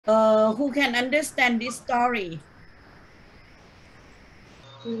Who can understand this story?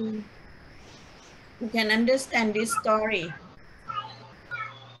 Who can understand this story?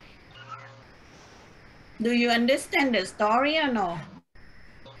 Do you understand the story or no?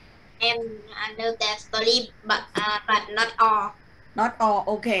 Understand story, but not all. Not all.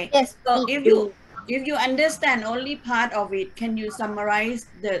 Okay. Yes. So if you understand only part of it, can you summarize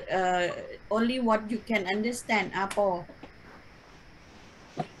the only what you can understand, Apple?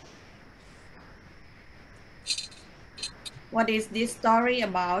 What is this story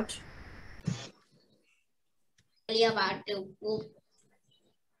about? About the wolf.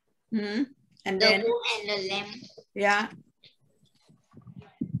 And the then wolf and the lamb. Yeah.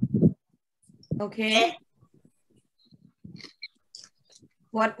 Okay.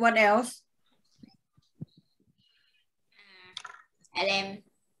 What else? A lamb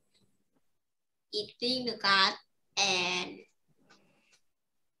eating the grass and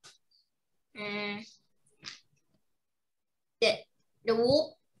the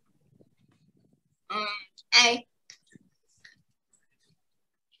wolf. I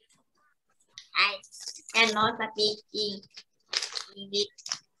cannot speaking English.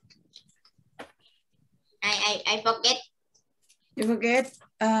 I forget. You forget?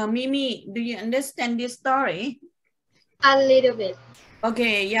 Mimi, do you understand this story? A little bit.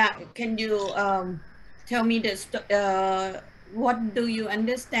 Okay, yeah. Can you tell me what do you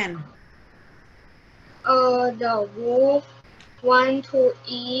understand? The wolf want to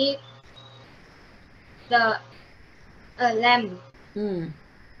eat the lamb.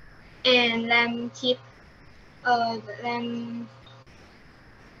 And lamb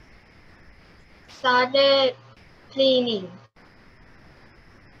started cleaning.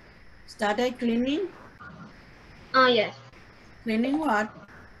 Started cleaning? Yes. Cleaning what?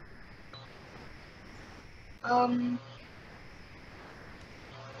 I'm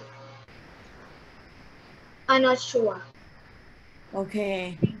not sure.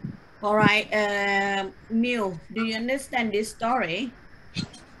 Okay. All right. Miu, do you understand this story?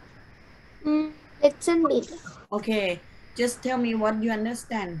 Little bit. Okay. Just tell me what you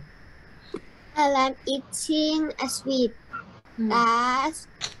understand. A lamb eating a sweet grass.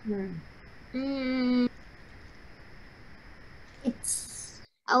 It's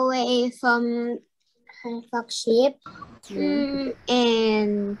away from her flock sheep.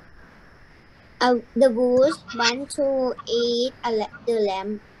 And the wolf want to eat the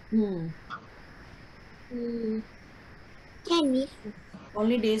lamb. Can we?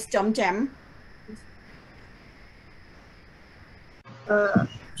 Only this, chom cham.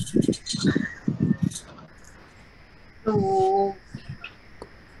 Who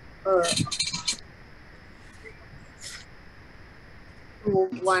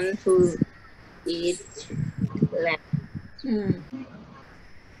want to eat lamb.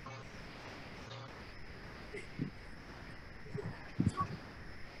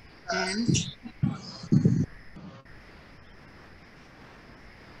 And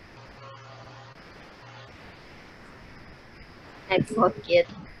I forget.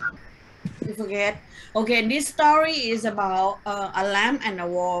 you forget. Okay, this story is about a lamb and a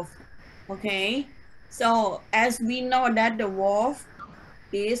wolf. Okay, so as we know that the wolf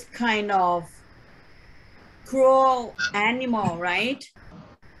is kind of cruel animal, right?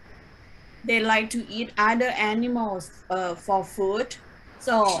 They like to eat other animals for food.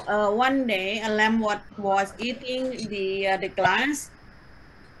 So one day a lamb was eating the grass,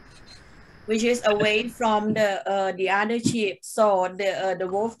 which is away from the other sheep. So the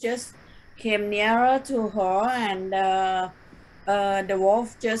wolf just came nearer to her, and the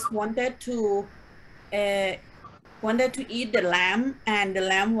wolf just wanted to eat the lamb, and the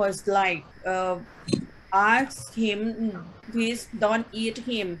lamb was like asked him, please don't eat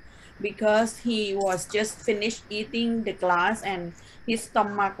him, because he was just finished eating the glass and his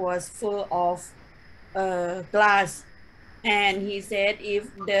stomach was full of glass. And he said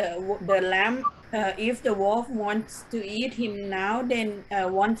if the lamb if the wolf wants to eat him now, then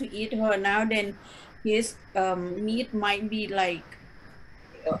want to eat her now, then his meat might be like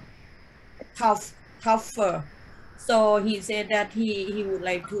tougher. So he said that he would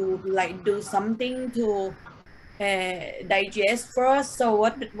like to do something to digest first. So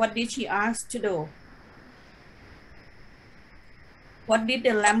what did she ask to do? What did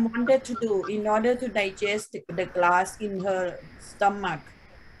the lamb wanted to do in order to digest the glass in her stomach?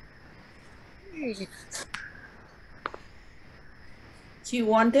 She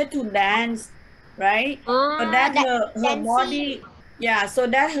wanted to dance, right? So that her body, yeah, so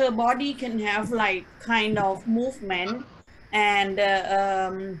that her body can have like kind of movement, and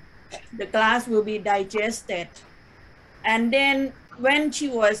the glass will be digested. And then when she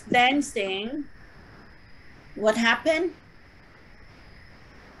was dancing, what happened?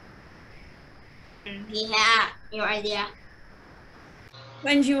 He had your idea.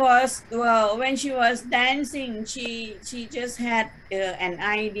 When she was dancing, she just had an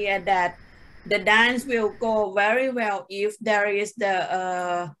idea that the dance will go very well if there is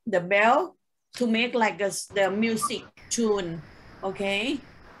the bell to make like the music tune. Okay,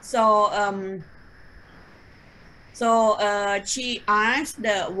 so she asked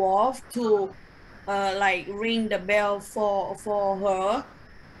the wolf to like ring the bell for her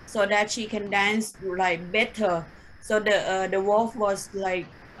so that she can dance like better. So the wolf was like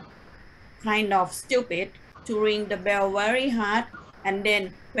kind of stupid to ring the bell very hard, and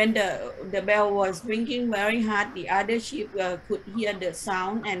then when the bell was ringing very hard, the other sheep could hear the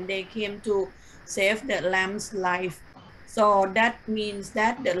sound and they came to save the lamb's life. So that means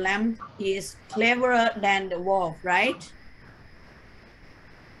that the lamb is cleverer than the wolf, right?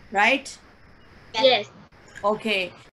 Right? Yes. Okay.